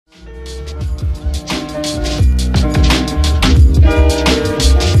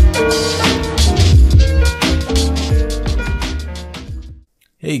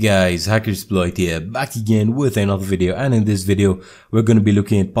Hey guys, HackerSploit here, back again with another video, and in this video we're going to be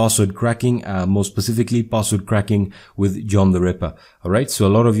looking at password cracking, more specifically password cracking with John the Ripper. Alright, so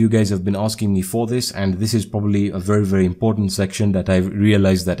a lot of you guys have been asking me for this, and this is probably a very important section that I've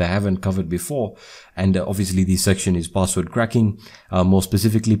realized that I haven't covered before. And obviously this section is password cracking, more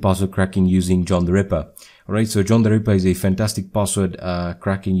specifically password cracking using John the Ripper. Alright, so John the Ripper is a fantastic password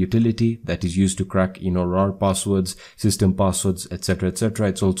cracking utility that is used to crack, RAR passwords, system passwords, etc., etc.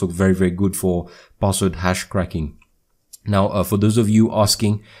 It's also very good for password hash cracking. Now, for those of you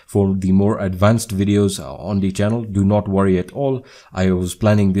asking for the more advanced videos on the channel, do not worry at all. I was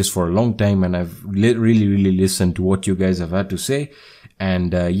planning this for a long time, and I've really listened to what you guys have had to say.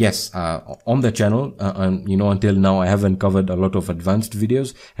 And yes, on the channel, until now, I haven't covered a lot of advanced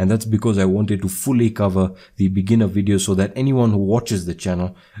videos, and that's because I wanted to fully cover the beginner videos so that anyone who watches the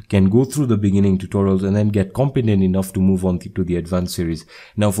channel can go through the beginning tutorials and then get competent enough to move on to the advanced series.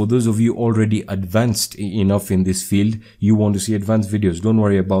 Now, for those of you already advanced enough in this field, you want to see advanced videos, don't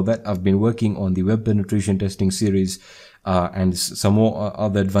worry about that. I've been working on the web penetration testing series and some more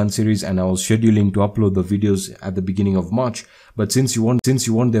other advanced series, and I was scheduling to upload the videos at the beginning of March. But since you want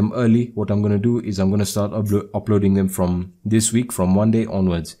them early, what I'm going to do is I'm going to start uploading them from this week, from Monday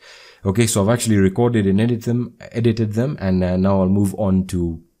onwards. Okay, so I've actually recorded and edited them, and now I'll move on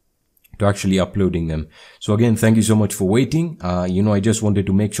to actually uploading them. So again, thank you so much for waiting. I just wanted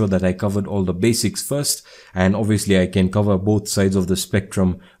to make sure that I covered all the basics first, and obviously I can cover both sides of the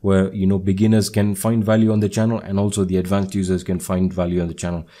spectrum where, beginners can find value on the channel and also the advanced users can find value on the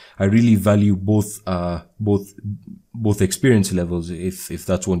channel. I really value both experience levels, if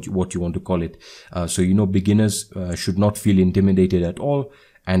that's what you want to call it. So, beginners should not feel intimidated at all,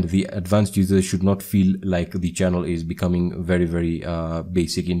 and the advanced users should not feel like the channel is becoming very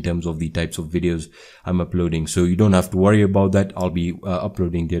basic in terms of the types of videos I'm uploading. So you don't have to worry about that. I'll be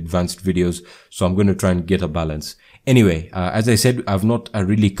uploading the advanced videos, so I'm going to try and get a balance. Anyway, as I said, I've not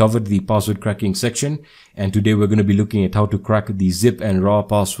really covered the password cracking section, and today we're going to be looking at how to crack the zip and RAR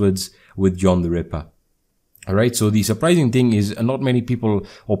passwords with John the Ripper. Alright, so the surprising thing is not many people,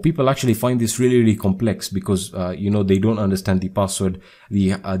 or people actually find this really complex because, they don't understand the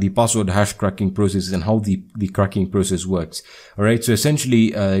password hash cracking process and how the cracking process works. Alright, so essentially,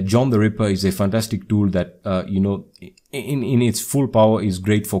 John the Ripper is a fantastic tool that, in its full power is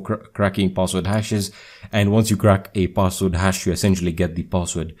great for cracking password hashes. And once you crack a password hash, you essentially get the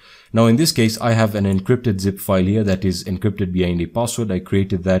password. Now, in this case, I have an encrypted zip file here that is encrypted behind a password. I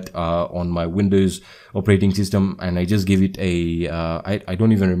created that on my Windows operating system, and I just gave it I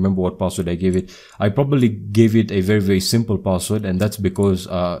don't even remember what password I gave it. I probably gave it a very simple password, and that's because,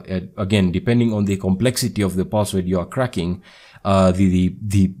 again, depending on the complexity of the password you are cracking,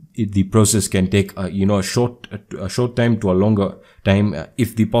 the process can take a short time to a longer time.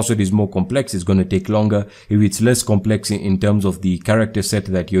 If the password is more complex, it's going to take longer. If it's less complex in terms of the character set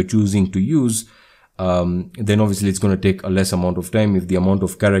that you're choosing to use, then obviously it's going to take a less amount of time. If the amount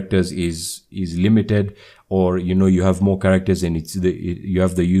of characters is limited, or you have more characters and you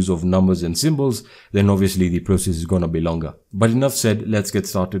have the use of numbers and symbols, then obviously the process is going to be longer. But enough said, let's get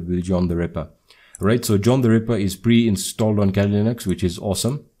started with John the Ripper. Right, so John the Ripper is pre-installed on Kali Linux, which is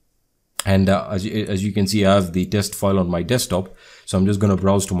awesome. And as you can see, I have the test file on my desktop. So I'm just going to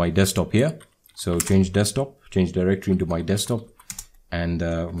browse to my desktop here. So change directory into my desktop, and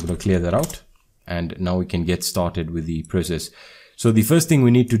I'm going to clear that out. And now we can get started with the process. So the first thing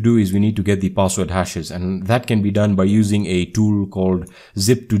we need to do is we need to get the password hashes, and that can be done by using a tool called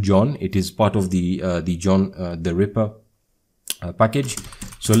zip2john. It is part of the John the Ripper package.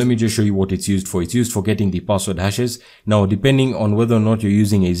 So let me just show you what it's used for. It's used for getting the password hashes. Now, depending on whether or not you're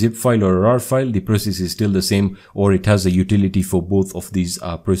using a zip file or a RAR file, the process is still the same, or it has a utility for both of these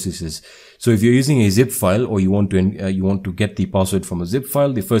processes. So if you're using a zip file, or you want to get the password from a zip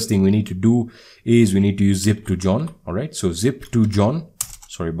file, the first thing we need to do is we need to use zip2john. All right, so zip2john.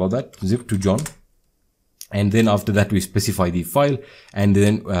 Sorry about that. Zip2john. And then after that, we specify the file, and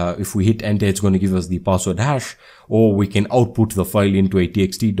then if we hit enter, it's going to give us the password hash, or we can output the file into a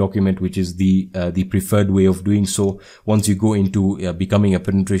TXT document, which is the preferred way of doing so. Once you go into becoming a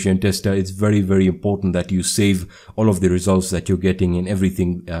penetration tester, it's very important that you save all of the results that you're getting and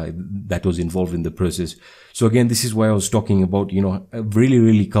everything that was involved in the process. So again, this is why I was talking about,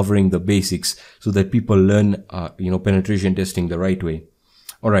 really covering the basics so that people learn, penetration testing the right way.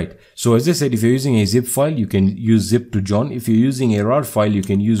 Alright, so as I said, if you're using a zip file, you can use zip2john. If you're using a RAR file, you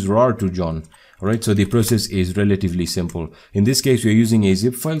can use RAR2john. Alright, so the process is relatively simple. In this case, we're using a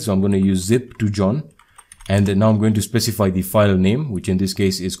zip file, so I'm going to use zip2john. And now I'm going to specify the file name, which in this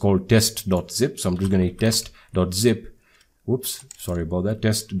case is called test.zip. So I'm just going to test.zip. whoops, sorry about that,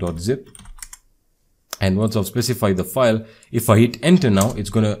 test.zip. And once I've specified the file, if I hit enter now, it's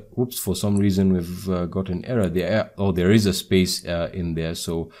gonna, whoops, for some reason we've got an error there. Oh, there is a space in there.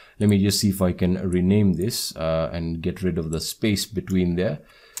 So let me just see if I can rename this and get rid of the space between there.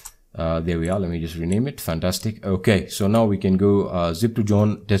 There we are. Let me just rename it. Fantastic. Okay, so now we can go zip to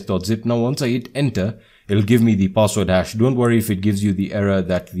John test.zip. Now once I hit enter, it'll give me the password hash. Don't worry if it gives you the error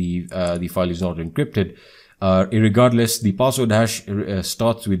that the file is not encrypted. Regardless, the password hash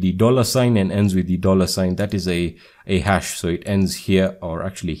starts with the $sign and ends with the $sign. That is a hash, so it ends here, or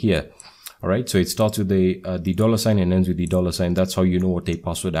actually here. All right, so it starts with the $sign and ends with the $sign. That's how you know what a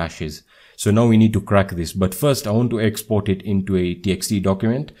password hash is. So now we need to crack this, but first I want to export it into a TXT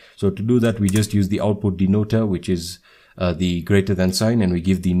document. So to do that, we just use the output denoter, which is the greater than sign, and we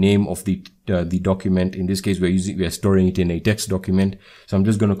give the name of the document. In this case, we are storing it in a text document. So I'm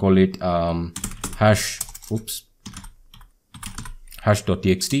just going to call it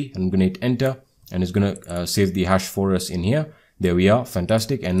hash.txt. I'm going to hit enter, and it's going to save the hash for us in here. There we are.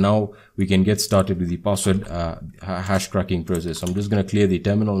 Fantastic. And now we can get started with the password hash cracking process. I'm just going to clear the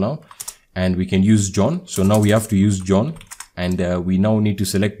terminal now, and we can use John. So now we have to use John, and we now need to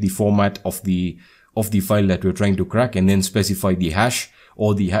select the format of the file that we're trying to crack, and then specify the hash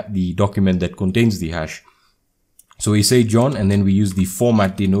or the document that contains the hash. So we say John, and then we use the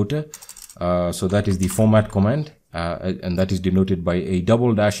format denoter. So that is the format command, and that is denoted by a /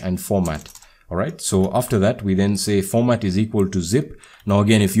 and format. All right. So after that, we then say format is equal to zip. Now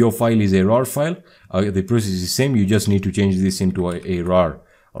again, if your file is a RAR file, the process is the same. You just need to change this into a RAR.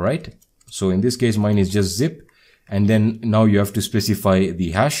 All right. So in this case, mine is just zip. And then now you have to specify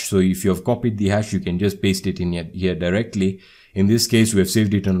the hash. So if you have copied the hash, you can just paste it in here directly. In this case, we have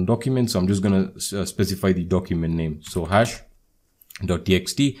saved it on a document. So I'm just going to specify the document name. So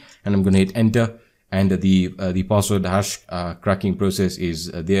hash.txt, and I'm going to hit enter. And the password hash cracking process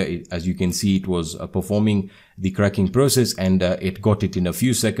is there. As you can see, it was performing the cracking process, and it got it in a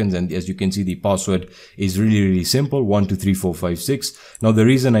few seconds. And as you can see, the password is really simple: 123456. Now the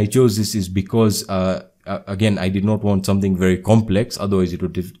reason I chose this is because again, I did not want something very complex. Otherwise, it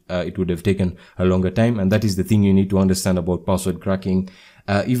would have taken a longer time. And that is the thing you need to understand about password cracking.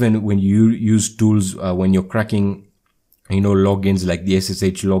 Even when you use tools, when you're cracking, logins like the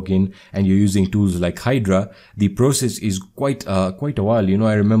SSH login, and you're using tools like Hydra, the process is quite a while.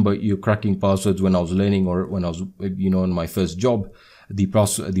 I remember cracking passwords when I was learning, or when I was, on my first job. The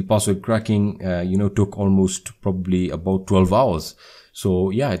password cracking, took almost probably about 12 hours. So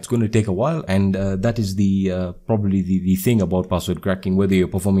yeah, it's going to take a while, and that is probably the thing about password cracking. Whether you're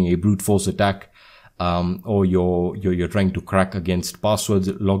performing a brute force attack, or you're trying to crack against passwords,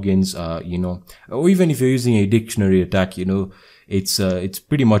 logins, or even if you're using a dictionary attack, it's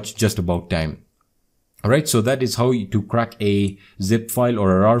pretty much just about time. All right, so that is how to crack a zip file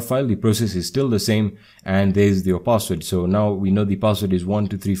or a RAR file. The process is still the same, and there's your password. So now we know the password is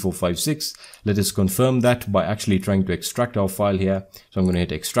 123456. Let us confirm that by actually trying to extract our file here. So I'm going to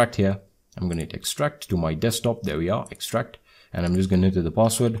hit extract here. I'm going to hit extract to my desktop. There we are, extract, and I'm just going to enter the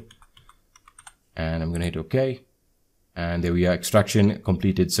password. And I'm going to hit OK. And there we are, extraction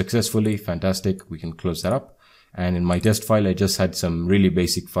completed successfully. Fantastic. We can close that up. And in my test file, I just had some really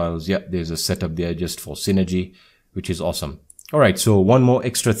basic files. Yeah, there's a setup there just for synergy, which is awesome. All right, so one more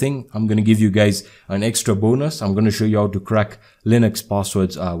extra thing. I'm going to give you guys an extra bonus. I'm going to show you how to crack Linux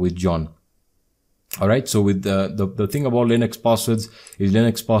passwords with John. All right, so with the thing about Linux passwords is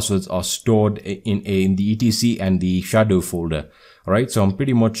Linux passwords are stored in the etc and the shadow folder. All right, so I'm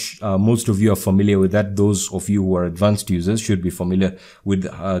pretty much, most of you are familiar with that. Those of you who are advanced users should be familiar with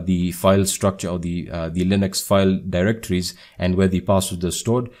the file structure, or the Linux file directories, and where the passwords are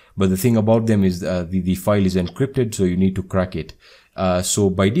stored. But the thing about them is the file is encrypted, so you need to crack it. So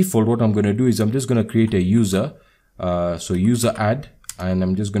by default, what I'm going to do is I'm just going to create a user. So user add, and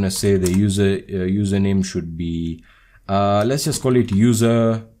I'm just going to say the username should be, let's just call it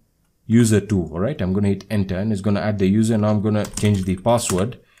user2. All right, I'm going to hit enter, and it's going to add the user. Now I'm going to change the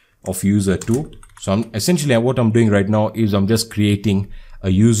password of user2. So essentially what I'm doing right now is I'm just creating a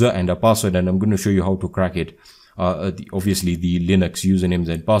user and a password, and I'm going to show you how to crack it. Obviously the Linux usernames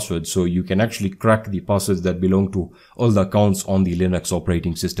and passwords, so you can actually crack the passwords that belong to all the accounts on the Linux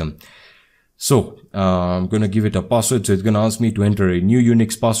operating system. So I'm going to give it a password. So it's going to ask me to enter a new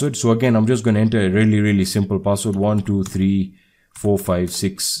Unix password. So again, I'm just going to enter a really simple password: 1 2 3 4 5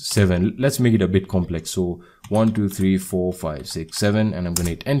 6 7. Let's make it a bit complex. So 1 2 3 4 5 6 7, and I'm going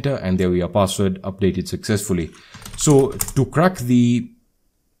to hit enter, and there we are, password updated successfully. So to crack the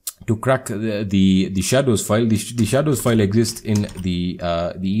shadows file, the shadows file exists in the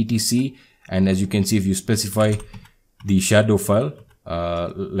etc, and as you can see, if you specify the shadow file,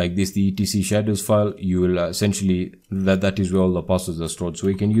 like this, the etc shadows file, you will essentially, that is where all the passwords are stored. So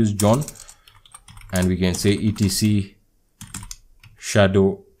we can use John, and we can say etc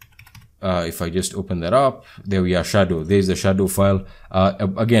shadow. If I just open that up, there we are, shadow. There's the shadow file.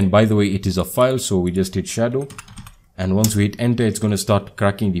 Again, by the way, it is a file, so we just hit shadow, and once we hit enter, it's going to start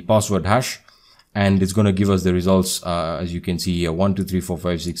cracking the password hash, and it's going to give us the results, as you can see here, 1 2 3 4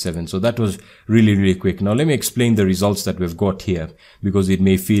 5 6 7. So that was really quick. Now let me explain the results that we've got here, because it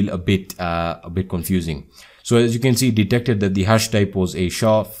may feel a bit confusing. So as you can see, it detected that the hash type was a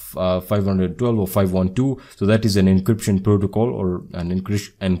SHA-512 or 512. So that is an encryption protocol or an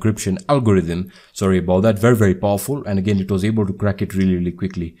encryption algorithm. Sorry about that. Very powerful. And again, it was able to crack it really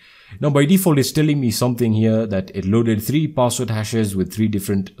quickly. Now by default, it's telling me something here that it loaded 3 password hashes with 3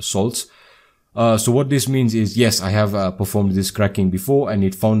 different salts. So what this means is, yes, I have performed this cracking before, and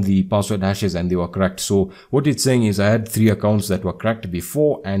it found the password hashes and they were cracked. So what it's saying is I had 3 accounts that were cracked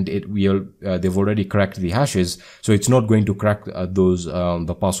before, and they've already cracked the hashes. So it's not going to crack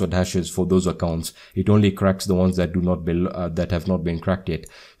the password hashes for those accounts. It only cracks the ones that that have not been cracked yet.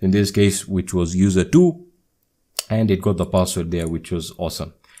 In this case, which was user 2, and it got the password there, which was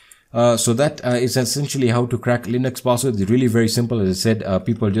awesome. So that is essentially how to crack Linux passwords. It's really very simple. As I said,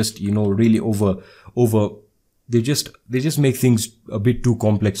 people just, really they just make things a bit too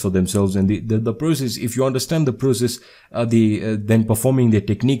complex for themselves. And the process, if you understand the process, then performing the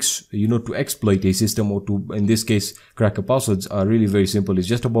techniques, to exploit a system, or to, in this case, crack a passwords, are really very simple. It's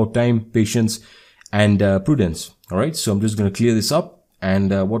just about time, patience, and prudence. All right. So I'm just going to clear this up.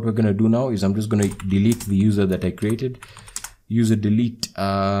 And what we're going to do now is I'm just going to delete the user that I created. User delete,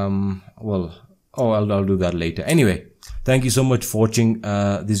 I'll do that later. Anyway, thank you so much for watching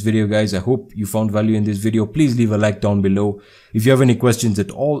this video, guys. I hope you found value in this video. Please leave a like down below. If you have any questions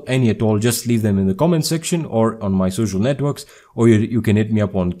at all, just leave them in the comment section or on my social networks, or you can hit me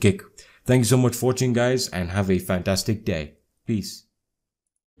up on Kick. Thank you so much for watching, guys, and have a fantastic day. Peace.